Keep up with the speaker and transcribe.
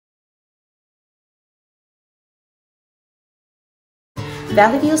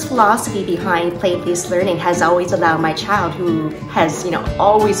Valley View's philosophy behind play-based learning has always allowed my child, who has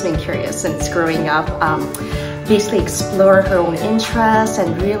always been curious since growing up, basically explore her own interests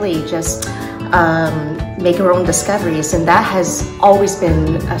and really just make her own discoveries, and that has always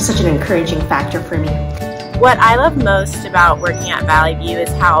been such an encouraging factor for me. What I love most about working at Valley View is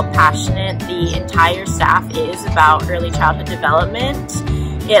how passionate the entire staff is about early childhood development.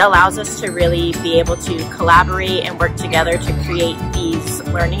 It allows us to really be able to collaborate and work together to create these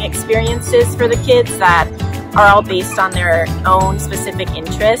learning experiences for the kids that are all based on their own specific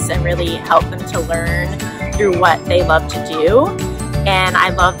interests and really help them to learn through what they love to do. And I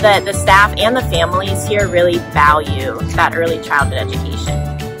love that the staff and the families here really value that early childhood education.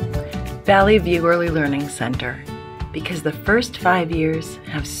 Valley View Early Learning Center, because the first 5 years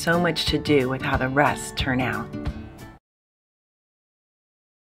have so much to do with how the rest turn out.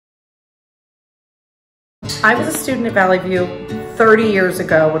 I was a student at Valley View 30 years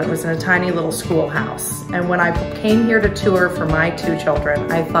ago when it was in a tiny little schoolhouse. And when I came here to tour for my 2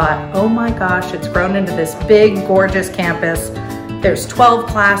 children, I thought, oh my gosh, it's grown into this big, gorgeous campus. There's 12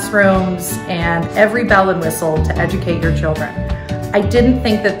 classrooms and every bell and whistle to educate your children. I didn't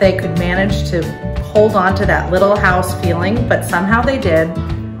think that they could manage to hold on to that little house feeling, but somehow they did.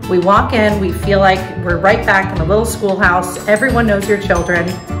 We walk in, we feel like we're right back in a little schoolhouse. Everyone knows your children,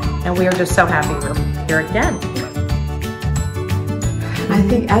 and we are just so happy we're here again. I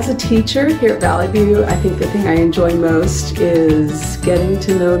think as a teacher here at Valley View, I think the thing I enjoy most is getting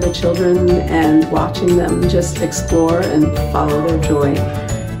to know the children and watching them just explore and follow their joy.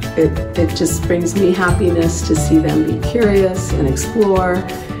 It just brings me happiness to see them be curious and explore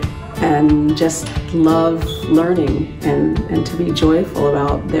and just love learning and to be joyful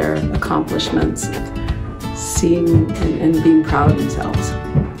about their accomplishments, seeing and being proud of themselves.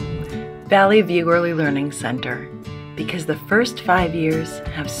 Valley View Early Learning Center, because the first 5 years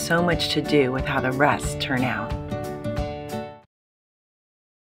have so much to do with how the rest turn out.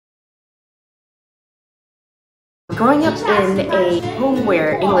 Growing up in a home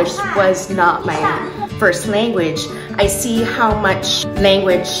where English was not my first language, I see how much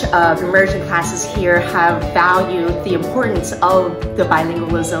language immersion classes here have valued the importance of the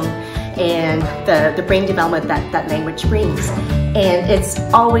bilingualism and the brain development that language brings. And it's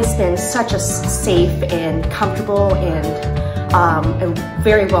always been such a safe and comfortable and a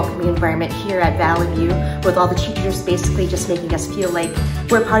very welcoming environment here at Valley View, with all the teachers basically just making us feel like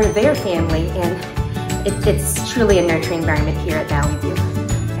we're part of their family, and it's truly a nurturing environment here at Valley View.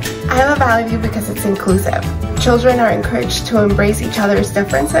 I love Valley View because it's inclusive. Children are encouraged to embrace each other's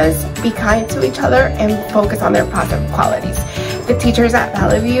differences, be kind to each other, and focus on their positive qualities. The teachers at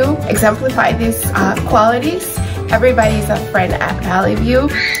Valley View exemplify these qualities. Everybody's a friend at Valley View,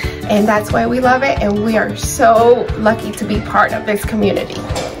 and that's why we love it, and we are so lucky to be part of this community.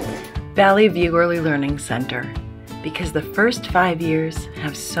 Valley View Early Learning Center, because the first 5 years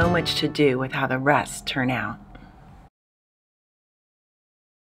have so much to do with how the rest turn out.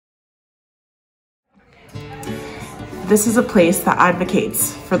 This is a place that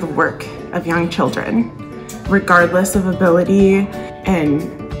advocates for the work of young children, regardless of ability, and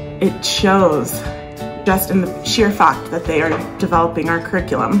it shows just in the sheer fact that they are developing our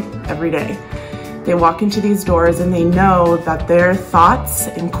curriculum every day. They walk into these doors and they know that their thoughts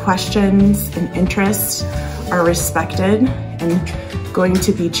and questions and interests are respected and going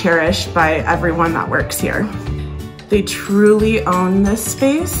to be cherished by everyone that works here. They truly own this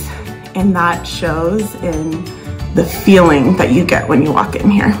space, and that shows in the feeling that you get when you walk in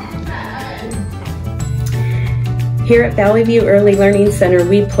here. Here at Valley View Early Learning Center,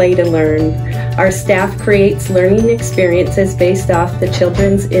 we play to learn. Our staff creates learning experiences based off the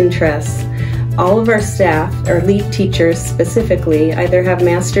children's interests. All of our staff, our lead teachers specifically, either have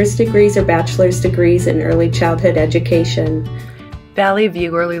master's degrees or bachelor's degrees in early childhood education. Valley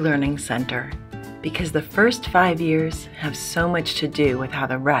View Early Learning Center, because the first 5 years have so much to do with how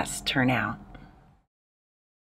the rest turn out.